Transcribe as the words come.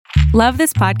Love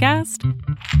this podcast?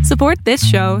 Support this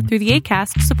show through the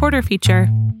Acast supporter feature.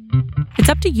 It's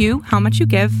up to you how much you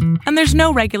give, and there's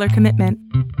no regular commitment.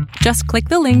 Just click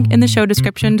the link in the show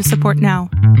description to support now.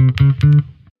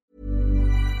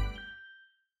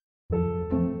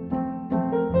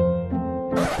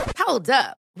 Hold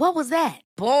up. What was that?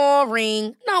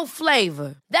 Boring. No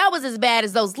flavor. That was as bad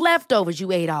as those leftovers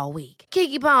you ate all week.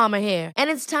 Keke Palmer here, and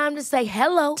it's time to say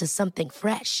hello to something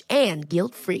fresh and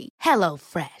guilt-free. Hello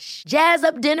Fresh. Jazz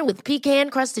up dinner with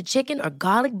pecan-crusted chicken or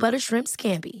garlic butter shrimp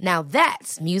scampi. Now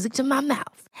that's music to my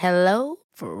mouth. Hello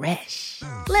Fresh.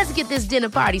 Let's get this dinner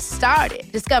party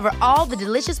started. Discover all the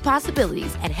delicious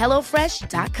possibilities at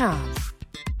hellofresh.com.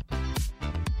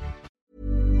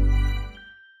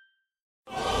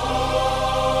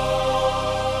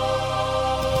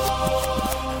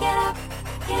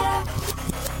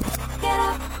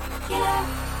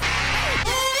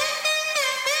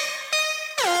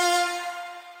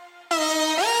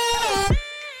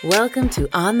 Welcome to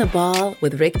On the Ball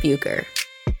with Rick Bucher.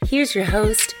 Here's your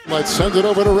host. Let's send it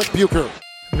over to Rick Bucher.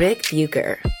 Rick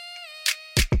Bucher.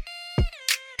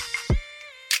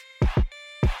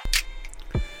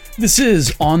 This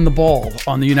is On the Ball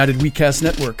on the United WeCast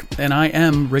Network, and I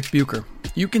am Rick Bucher.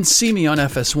 You can see me on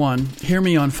FS1, hear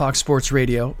me on Fox Sports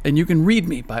Radio, and you can read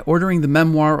me by ordering the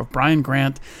memoir of Brian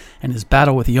Grant and his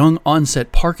battle with young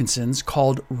onset Parkinson's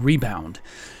called Rebound.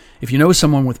 If you know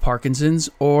someone with Parkinson's,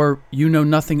 or you know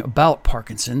nothing about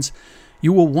Parkinson's,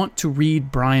 you will want to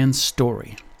read Brian's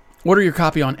story. Order your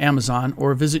copy on Amazon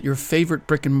or visit your favorite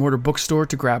brick-and-mortar bookstore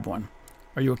to grab one.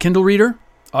 Are you a Kindle reader?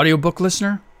 Audiobook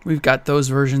listener? We've got those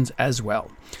versions as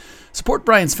well. Support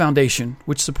Brian's foundation,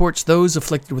 which supports those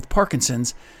afflicted with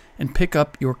Parkinson's, and pick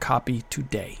up your copy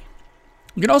today.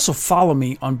 You can also follow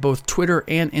me on both Twitter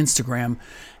and Instagram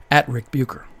at Rick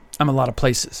Bucher. I'm a lot of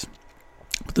places.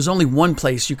 But there's only one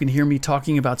place you can hear me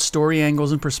talking about story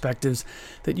angles and perspectives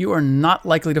that you are not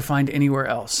likely to find anywhere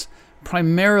else,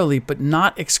 primarily but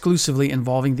not exclusively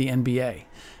involving the NBA,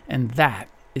 and that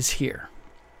is here.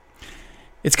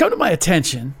 It's come to my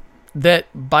attention that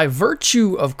by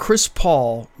virtue of Chris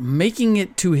Paul making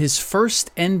it to his first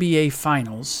NBA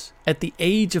Finals at the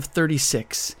age of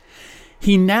 36,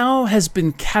 he now has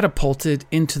been catapulted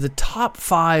into the top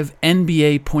 5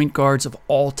 NBA point guards of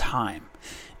all time,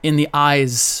 in the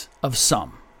eyes of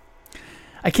some.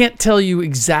 I can't tell you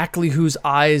exactly whose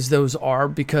eyes those are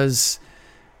because,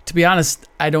 to be honest,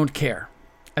 I don't care.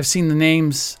 I've seen the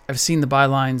names, I've seen the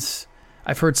bylines,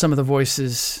 I've heard some of the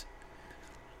voices.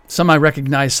 Some I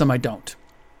recognize, some I don't.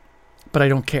 But I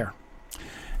don't care.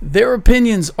 Their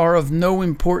opinions are of no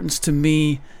importance to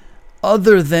me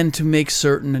other than to make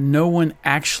certain no one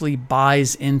actually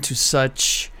buys into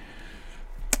such,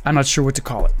 I'm not sure what to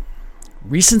call it,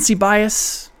 recency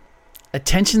bias,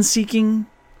 attention seeking,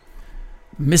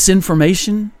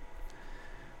 misinformation.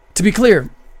 To be clear,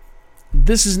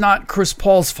 this is not Chris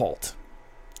Paul's fault.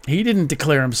 He didn't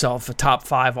declare himself a top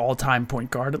 5 all-time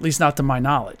point guard, at least not to my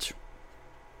knowledge.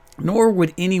 Nor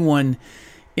would anyone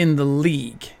in the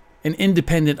league, an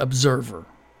independent observer,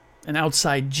 an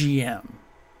outside GM,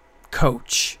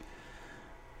 coach,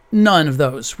 none of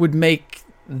those would make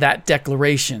that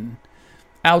declaration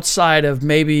outside of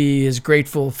maybe his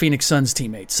grateful Phoenix Suns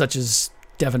teammates, such as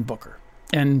Devin Booker.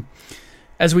 And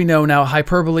as we know now,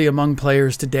 hyperbole among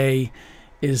players today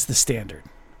is the standard.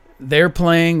 They're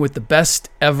playing with the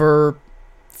best ever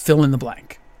fill in the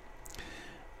blank.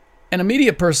 An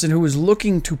immediate person who is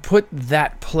looking to put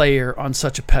that player on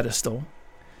such a pedestal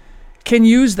can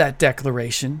use that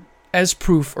declaration as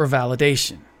proof or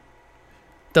validation.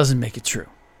 Doesn't make it true.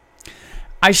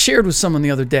 I shared with someone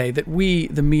the other day that we,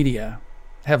 the media,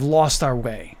 have lost our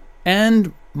way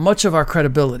and much of our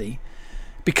credibility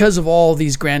because of all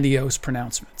these grandiose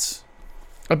pronouncements.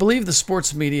 I believe the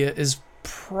sports media is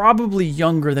probably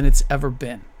younger than it's ever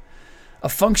been, a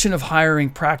function of hiring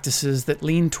practices that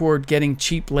lean toward getting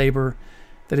cheap labor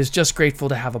that is just grateful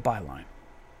to have a byline.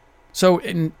 So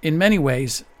in many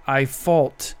ways, I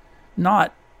fault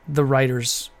not the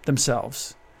writers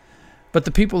themselves, but the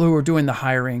people who are doing the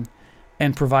hiring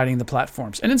and providing the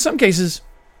platforms. And in some cases,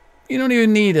 you don't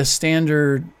even need a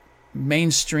standard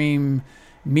mainstream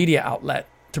media outlet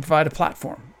to provide a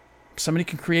platform. Somebody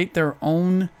can create their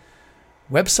own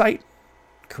website,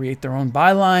 create their own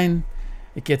byline.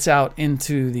 It gets out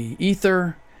into the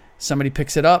ether. Somebody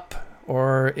picks it up,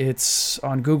 or it's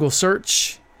on Google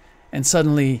search, and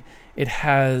suddenly it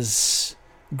has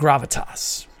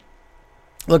gravitas.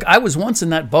 Look, I was once in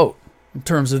that boat in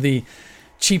terms of the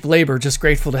cheap labor, just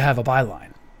grateful to have a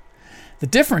byline. The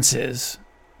difference is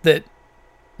that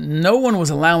no one was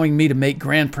allowing me to make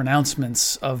grand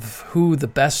pronouncements of who the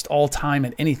best all-time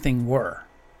at anything were.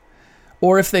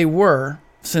 Or if they were,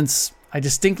 since I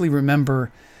distinctly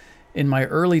remember in my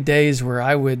early days where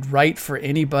I would write for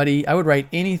anybody, I would write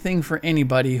anything for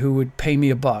anybody who would pay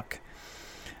me $1.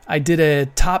 I did a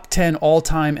top 10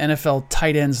 all-time NFL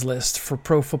tight ends list for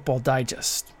Pro Football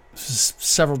Digest. This was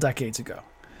several decades ago.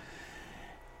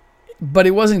 But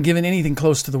it wasn't given anything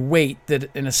close to the weight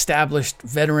that an established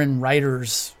veteran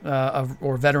writers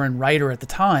or veteran writer at the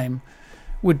time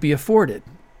would be afforded,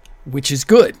 which is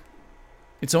good.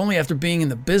 It's only after being in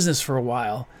the business for a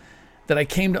while that I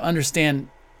came to understand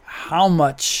how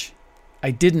much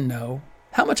I didn't know,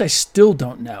 how much I still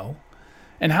don't know,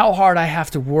 and how hard I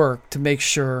have to work to make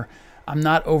sure I'm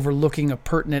not overlooking a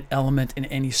pertinent element in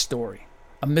any story,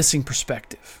 a missing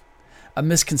perspective, a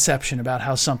misconception about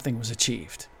how something was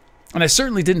achieved. And I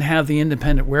certainly didn't have the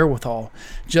independent wherewithal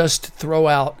just to throw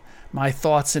out my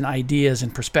thoughts and ideas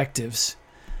and perspectives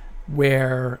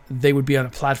where they would be on a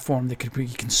platform that could be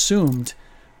consumed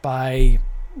by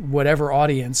whatever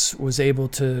audience was able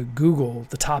to Google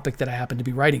the topic that I happened to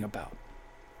be writing about.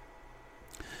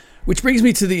 Which brings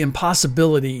me to the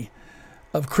impossibility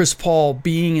of Chris Paul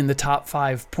being in the top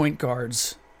 5 point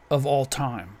guards of all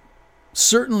time.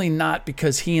 Certainly not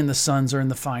because he and the Suns are in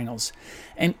the finals,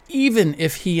 and even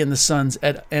if he and the Suns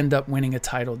end up winning a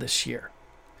title this year.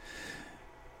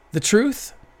 The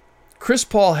truth? Chris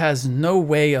Paul has no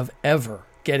way of ever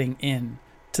getting in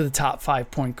to the top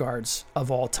 5 point guards of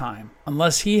all time,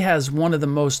 unless he has one of the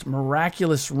most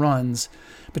miraculous runs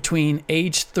between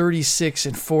age 36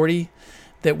 and 40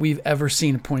 that we've ever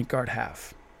seen a point guard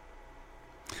have.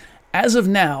 As of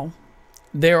now,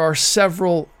 there are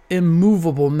several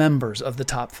immovable members of the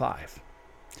top 5.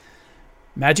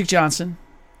 Magic Johnson,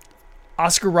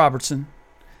 Oscar Robertson,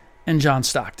 and John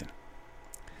Stockton.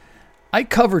 I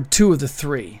covered 2 of the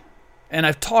 3, and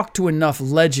I've talked to enough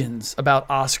legends about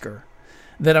Oscar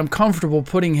that I'm comfortable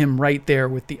putting him right there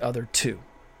with the other 2.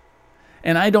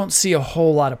 And I don't see a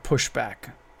whole lot of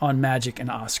pushback on Magic and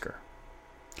Oscar.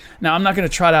 Now, I'm not going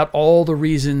to trot out all the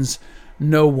reasons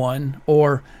no one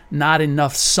or not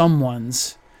enough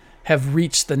someones have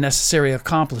reached the necessary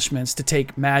accomplishments to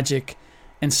take Magic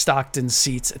and Stockton's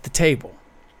seats at the table.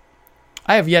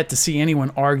 I have yet to see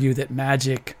anyone argue that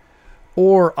Magic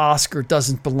or Oscar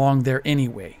doesn't belong there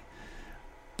anyway.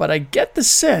 But I get the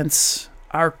sense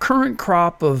our current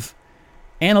crop of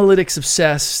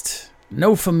analytics-obsessed,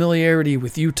 no familiarity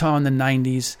with Utah in the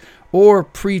 90s or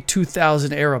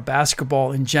pre-2000 era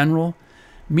basketball in general,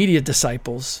 media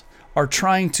disciples are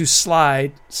trying to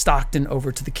slide Stockton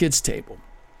over to the kids' table.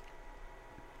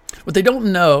 What they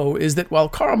don't know is that while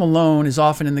Karl Malone is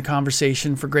often in the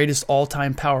conversation for greatest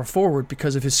all-time power forward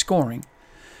because of his scoring,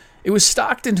 it was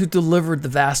Stockton who delivered the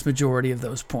vast majority of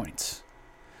those points.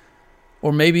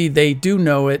 Or maybe they do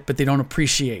know it, but they don't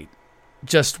appreciate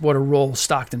just what a role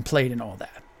Stockton played in all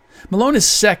that. Malone is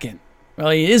second.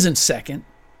 Well, he isn't second.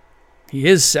 He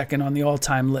is second on the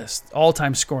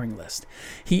all-time scoring list.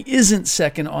 He isn't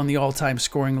second on the all-time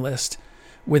scoring list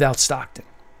without Stockton.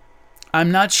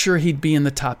 I'm not sure he'd be in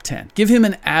the top 10. Give him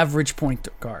an average point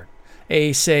guard,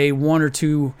 a, say, 1 or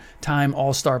 2 time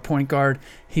all-star point guard.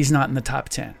 He's not in the top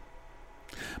 10.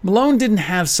 Malone didn't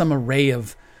have some array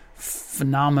of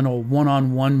phenomenal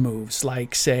one-on-one moves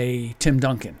like, say, Tim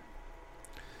Duncan.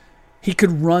 He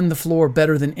could run the floor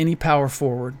better than any power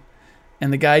forward,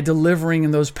 and the guy delivering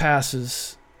in those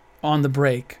passes on the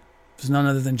break was none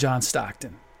other than John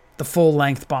Stockton. The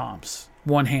full-length bombs,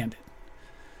 one-handed.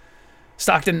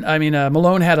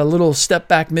 Malone had a little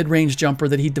step-back mid-range jumper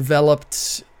that he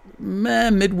developed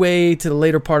midway to the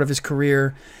later part of his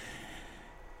career,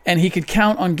 and he could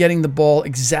count on getting the ball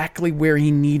exactly where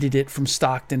he needed it from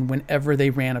Stockton whenever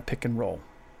they ran a pick and roll.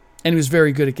 And he was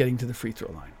very good at getting to the free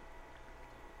throw line.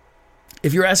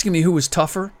 If you're asking me who was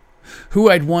tougher, who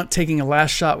I'd want taking a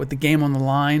last shot with the game on the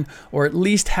line, or at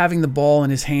least having the ball in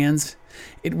his hands,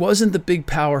 it wasn't the big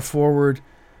power forward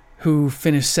who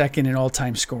finished second in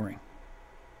all-time scoring.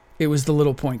 It was the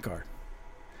little point guard.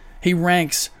 He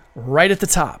ranks right at the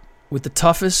top with the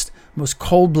toughest, most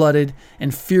cold-blooded,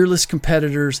 and fearless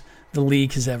competitors the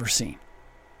league has ever seen.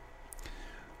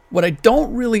 What I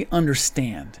don't really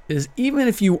understand is even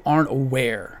if you aren't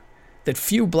aware that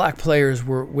few black players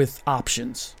were with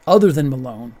options, other than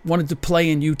Malone, wanted to play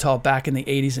in Utah back in the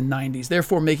 80s and 90s,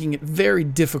 therefore making it very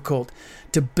difficult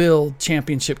to build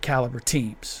championship caliber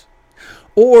teams.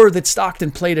 Or that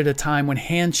Stockton played at a time when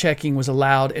hand-checking was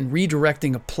allowed and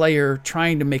redirecting a player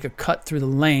trying to make a cut through the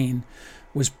lane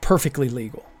was perfectly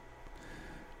legal.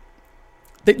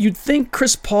 That you'd think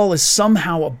Chris Paul is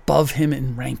somehow above him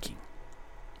in ranking.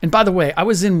 And by the way, I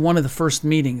was in one of the first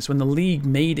meetings when the league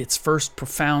made its first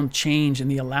profound change in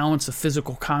the allowance of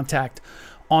physical contact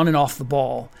on and off the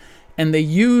ball. and they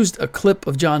used a clip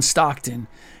of John Stockton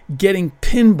getting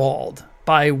pinballed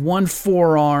by one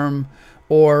forearm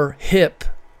or hip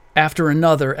after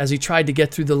another as he tried to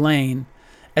get through the lane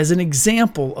as an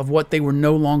example of what they were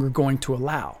no longer going to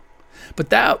allow.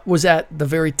 But that was at the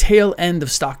very tail end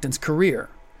of Stockton's career.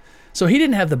 So he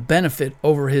didn't have the benefit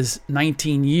over his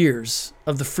 19 years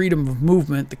of the freedom of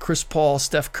movement that Chris Paul,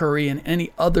 Steph Curry, and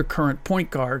any other current point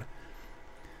guard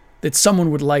that someone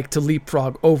would like to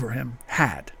leapfrog over him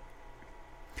had.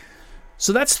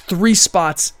 So that's 3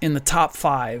 spots in the top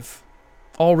 5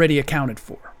 already accounted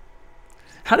for.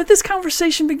 How did this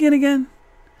conversation begin again?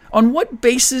 On what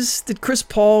basis did Chris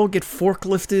Paul get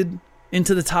forklifted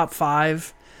into the top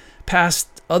 5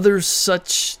 past others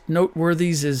such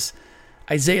noteworthies as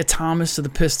Isaiah Thomas of the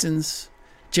Pistons,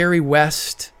 Jerry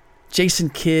West, Jason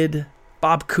Kidd,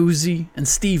 Bob Cousy, and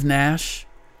Steve Nash?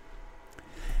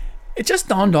 It just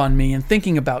dawned on me in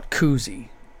thinking about Cousy,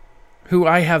 who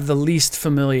I have the least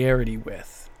familiarity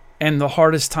with and the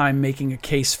hardest time making a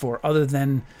case for, other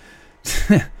than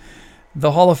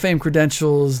the Hall of Fame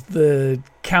credentials, the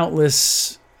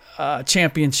countless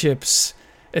championships,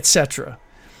 etc.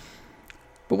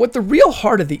 But what the real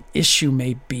heart of the issue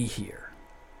may be here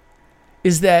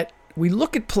is that we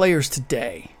look at players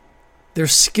today, their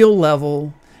skill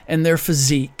level and their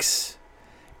physiques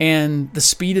and the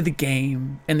speed of the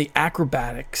game and the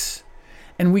acrobatics,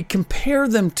 and we compare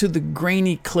them to the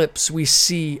grainy clips we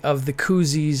see of the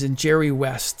Cousys and Jerry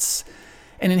Wests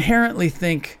and inherently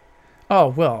think, oh,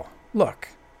 well, look,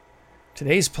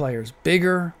 today's players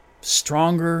bigger,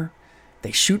 stronger,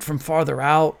 they shoot from farther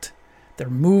out, their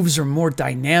moves are more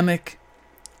dynamic.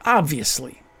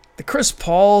 Obviously, the Chris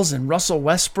Pauls and Russell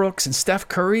Westbrooks and Steph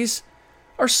Currys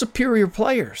are superior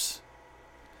players.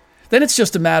 Then it's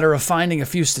just a matter of finding a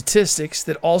few statistics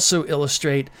that also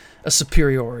illustrate a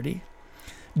superiority,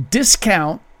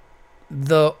 discount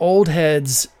the old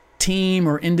heads' team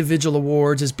or individual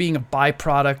awards as being a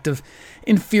byproduct of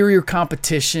inferior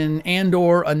competition and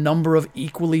or a number of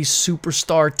equally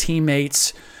superstar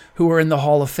teammates who are in the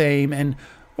Hall of Fame, and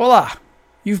voila,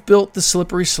 you've built the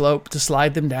slippery slope to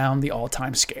slide them down the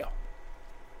all-time scale.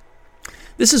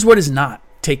 This is what is not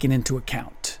taken into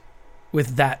account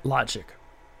with that logic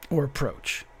or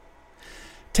approach.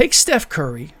 Take Steph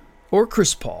Curry or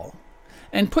Chris Paul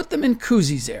and put them in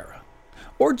Cousy's era,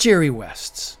 or Jerry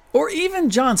West's, or even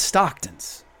John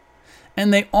Stockton's,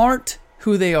 and they aren't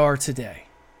who they are today.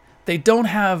 They don't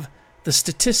have the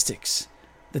statistics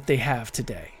that they have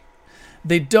today.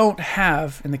 They don't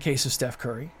have, in the case of Steph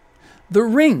Curry, the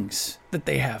rings that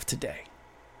they have today.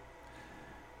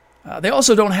 They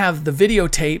also don't have the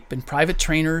videotape and private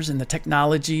trainers and the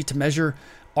technology to measure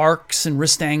arcs and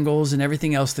wrist angles and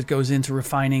everything else that goes into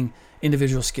refining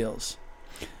individual skills.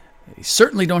 They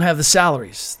certainly don't have the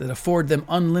salaries that afford them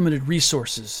unlimited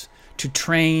resources to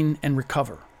train and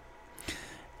recover.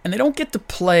 And they don't get to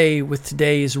play with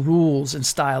today's rules and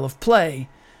style of play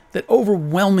that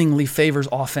overwhelmingly favors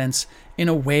offense in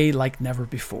a way like never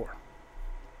before.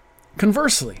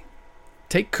 Conversely,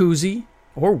 take Cousy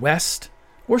or West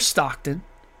or Stockton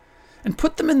and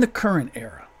put them in the current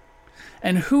era.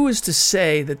 And who is to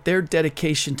say that their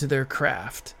dedication to their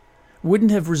craft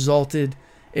wouldn't have resulted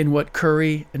in what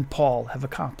Curry and Paul have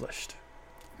accomplished?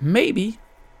 Maybe,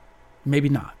 maybe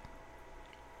not.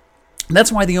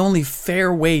 That's why the only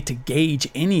fair way to gauge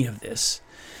any of this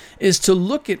is to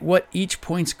look at what each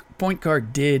point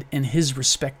guard did in his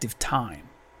respective time,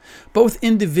 both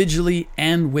individually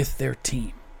and with their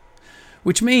team.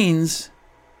 Which means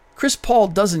Chris Paul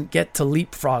doesn't get to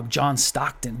leapfrog John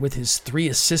Stockton with his 3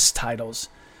 assist titles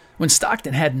when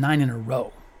Stockton had 9 in a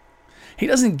row. He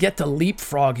doesn't get to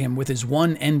leapfrog him with his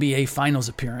 1 NBA Finals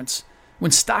appearance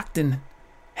when Stockton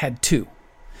had 2.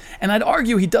 And I'd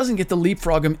argue he doesn't get to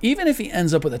leapfrog him even if he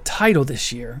ends up with a title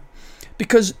this year,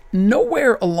 because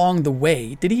nowhere along the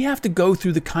way did he have to go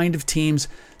through the kind of teams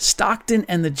Stockton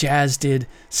and the Jazz did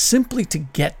simply to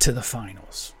get to the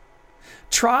finals.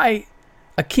 Try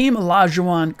Akeem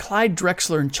Olajuwon, Clyde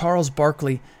Drexler, and Charles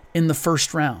Barkley in the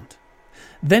first round.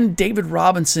 Then David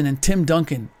Robinson and Tim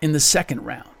Duncan in the second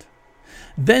round.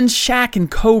 Then Shaq and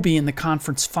Kobe in the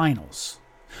conference finals.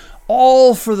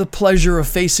 All for the pleasure of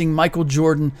facing Michael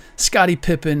Jordan, Scottie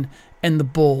Pippen, and the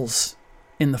Bulls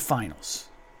in the finals.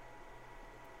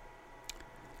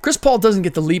 Chris Paul doesn't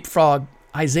get to leapfrog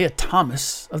Isaiah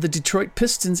Thomas of the Detroit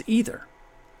Pistons either.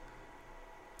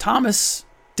 Thomas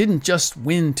didn't just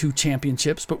win 2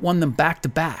 championships, but won them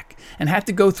back-to-back and had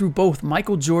to go through both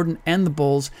Michael Jordan and the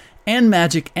Bulls and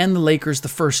Magic and the Lakers the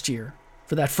first year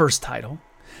for that first title,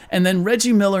 and then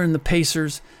Reggie Miller and the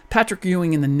Pacers, Patrick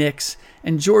Ewing and the Knicks,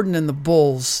 and Jordan and the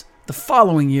Bulls the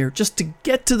following year just to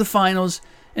get to the finals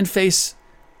and face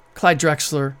Clyde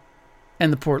Drexler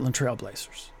and the Portland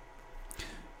Trailblazers.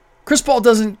 Chris Paul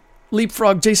doesn't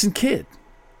leapfrog Jason Kidd,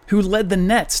 who led the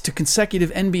Nets to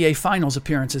consecutive NBA Finals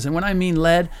appearances. And when I mean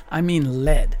led, I mean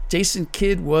led. Jason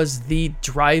Kidd was the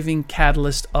driving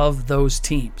catalyst of those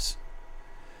teams.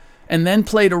 And then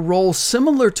played a role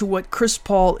similar to what Chris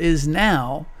Paul is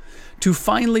now to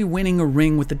finally winning a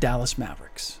ring with the Dallas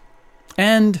Mavericks.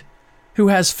 And who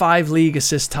has 5 league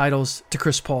assist titles to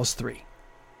Chris Paul's 3.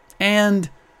 And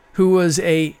who was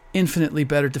a infinitely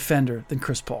better defender than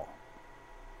Chris Paul.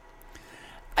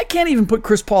 I can't even put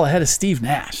Chris Paul ahead of Steve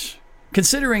Nash,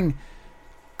 considering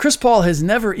Chris Paul has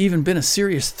never even been a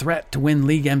serious threat to win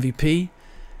league MVP,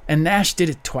 and Nash did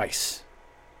it twice.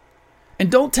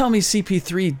 And don't tell me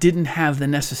CP3 didn't have the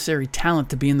necessary talent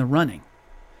to be in the running.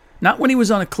 Not when he was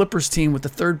on a Clippers team with the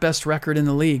 3rd best record in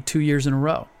the league 2 years in a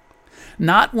row.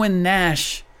 Not when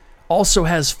Nash also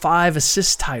has 5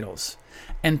 assist titles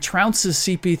and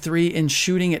trounces CP3 in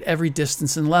shooting at every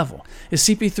distance and level. Is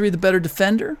CP3 the better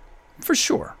defender? For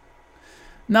sure.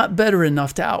 Not better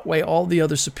enough to outweigh all the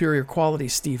other superior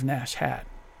qualities Steve Nash had.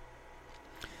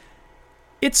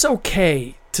 It's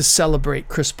okay to celebrate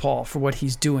Chris Paul for what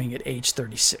he's doing at age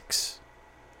 36.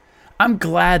 I'm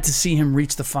glad to see him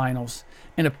reach the finals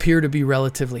and appear to be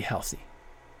relatively healthy.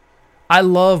 I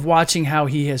love watching how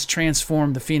he has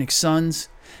transformed the Phoenix Suns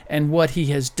and what he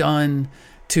has done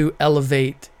to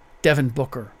elevate Devin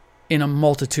Booker in a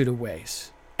multitude of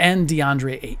ways, and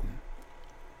DeAndre Ayton.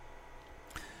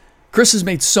 Chris has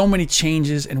made so many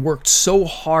changes and worked so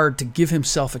hard to give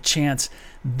himself a chance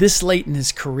this late in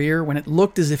his career when it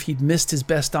looked as if he'd missed his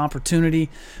best opportunity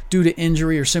due to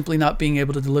injury or simply not being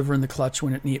able to deliver in the clutch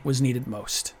when it was needed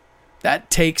most. That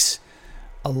takes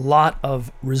a lot of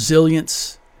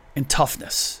resilience and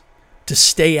toughness to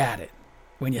stay at it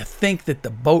when you think that the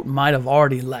boat might have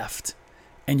already left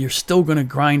and you're still going to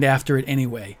grind after it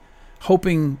anyway,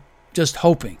 just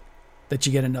hoping that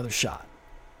you get another shot.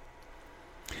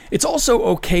 It's also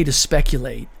okay to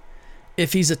speculate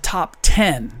if he's a top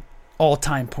 10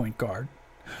 all-time point guard,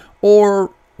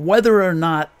 or whether or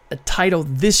not a title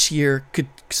this year could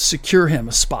secure him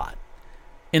a spot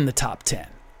in the top 10.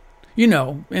 You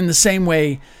know, in the same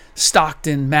way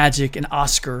Stockton, Magic, and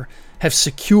Oscar have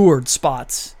secured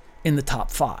spots in the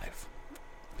top 5.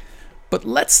 But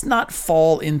let's not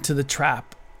fall into the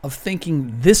trap of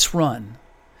thinking this run,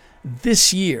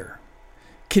 this year,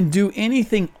 can do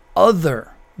anything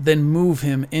other than move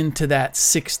him into that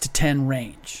 6 to 10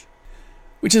 range,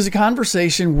 which is a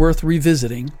conversation worth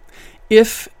revisiting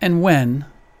if and when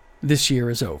this year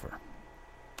is over.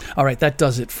 All right, that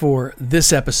does it for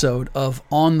this episode of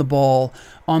On the Ball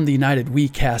on the United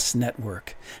WeCast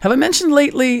Network. Have I mentioned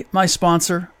lately my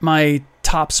sponsor, my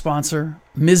top sponsor,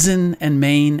 Mizzen and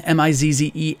Main,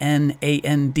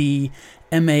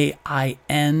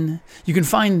 MIZZENANDMAIN? You can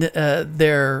find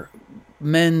their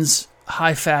men's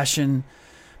high fashion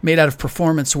made out of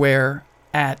performance wear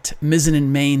at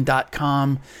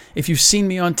mizzenandmain.com. If you've seen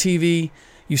me on TV,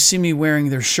 you've seen me wearing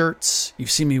their shirts, you've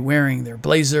seen me wearing their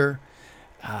blazer.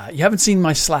 You haven't seen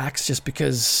my slacks just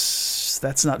because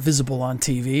that's not visible on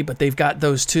TV, but they've got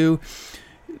those too.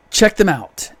 Check them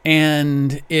out.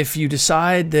 And if you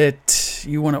decide that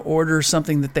you want to order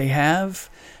something that they have,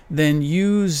 then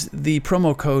use the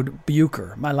promo code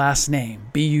BUCHER, my last name,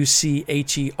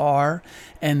 BUCHER,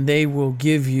 and they will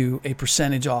give you a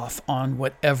percentage off on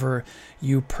whatever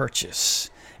you purchase.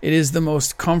 It is the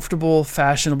most comfortable,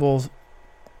 fashionable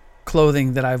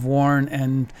clothing that I've worn,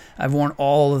 and I've worn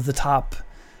all of the top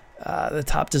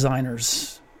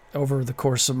designers over the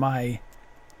course of my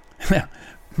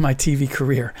TV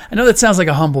career. I know that sounds like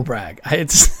a humble brag. I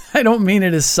don't mean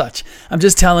it as such. I'm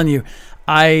just telling you,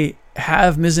 I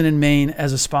have Mizzen and Main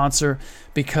as a sponsor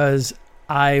because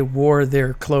I wore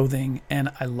their clothing and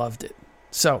I loved it.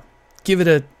 So give it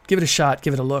a shot,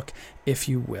 give it a look, if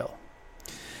you will.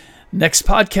 Next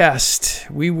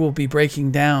podcast, we will be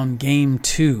breaking down Game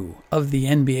 2 of the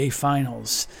NBA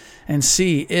Finals and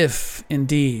see if,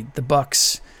 indeed, the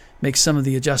Bucks make some of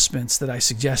the adjustments that I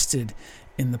suggested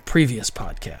in the previous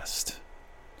podcast.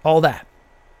 All that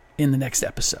in the next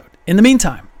episode. In the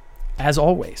meantime, as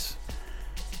always,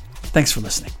 thanks for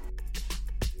listening.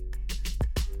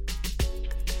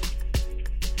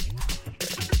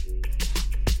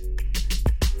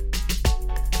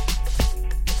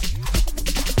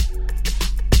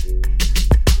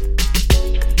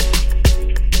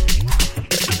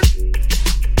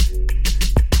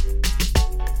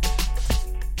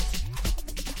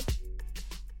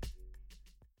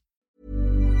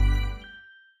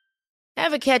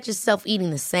 Ever catch yourself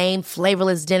eating the same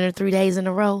flavorless dinner 3 days in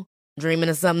a row? Dreaming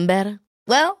of something better?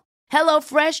 Well,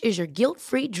 HelloFresh is your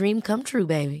guilt-free dream come true,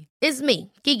 baby. It's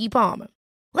me, Keke Palmer.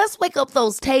 Let's wake up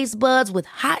those taste buds with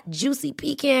hot, juicy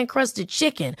pecan-crusted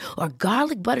chicken or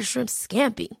garlic butter shrimp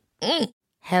scampi.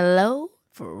 Hello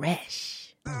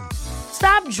Fresh.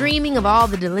 Stop dreaming of all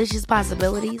the delicious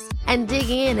possibilities and dig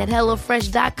in at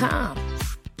HelloFresh.com.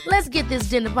 Let's get this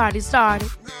dinner party started.